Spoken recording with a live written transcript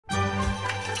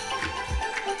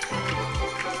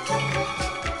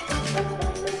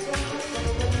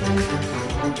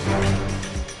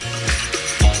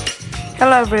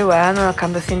Hello everyone,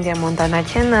 welcome to Cynthia Montana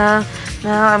channel.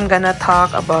 Now I'm gonna talk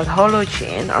about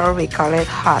Holochain, or we call it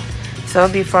HOT. So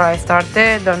before I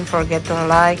started, don't forget to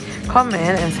like,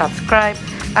 comment, and subscribe.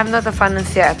 I'm not a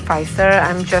financial advisor,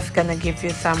 I'm just gonna give you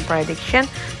some prediction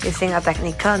using a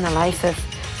technical analysis.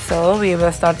 So we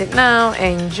will start it now.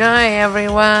 Enjoy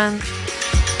everyone!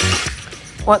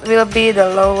 What will be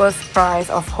the lowest price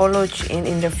of Holochain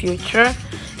in the future?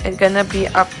 It's gonna be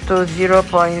up to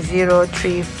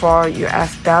 0.034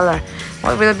 US dollar.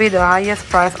 What will be the highest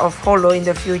price of Holo in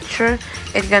the future?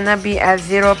 It's gonna be at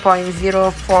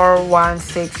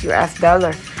 0.0416 US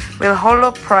dollar. Will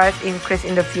Holo price increase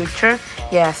in the future?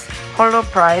 Yes, Holo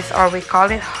price, or we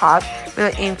call it HOT,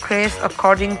 will increase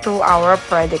according to our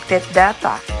predicted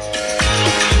data.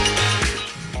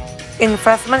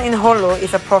 Investment in Holo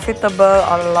is a profitable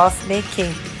or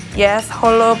loss-making. Yes,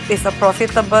 Holo is a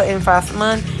profitable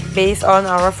investment based on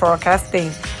our forecasting.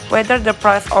 Whether the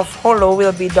price of Holo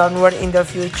will be downward in the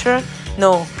future?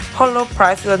 No, Holo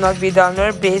price will not be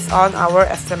downward based on our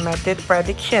estimated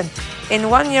prediction. In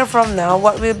 1 year from now,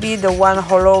 what will be the one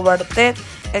Holo worth it?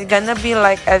 It's gonna be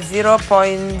like at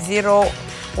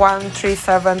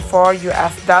 0.01374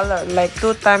 US dollar, like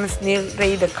 2 times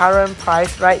nearly the current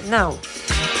price right now.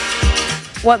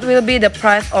 What will be the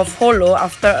price of Holo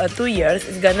after 2 years?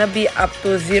 It's gonna be up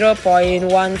to 0.154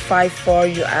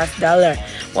 US dollar.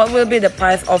 What will be the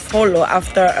price of Holo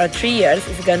after 3 years?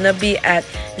 It's gonna be at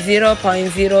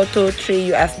 0.023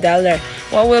 US dollar.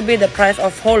 What will be the price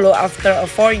of Holo after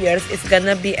 4 years? It's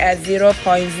gonna be at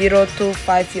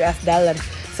 0.025 US dollar.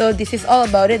 So this is all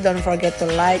about it. Don't forget to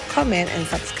like, comment, and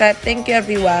subscribe. Thank you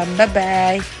everyone. Bye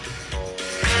bye.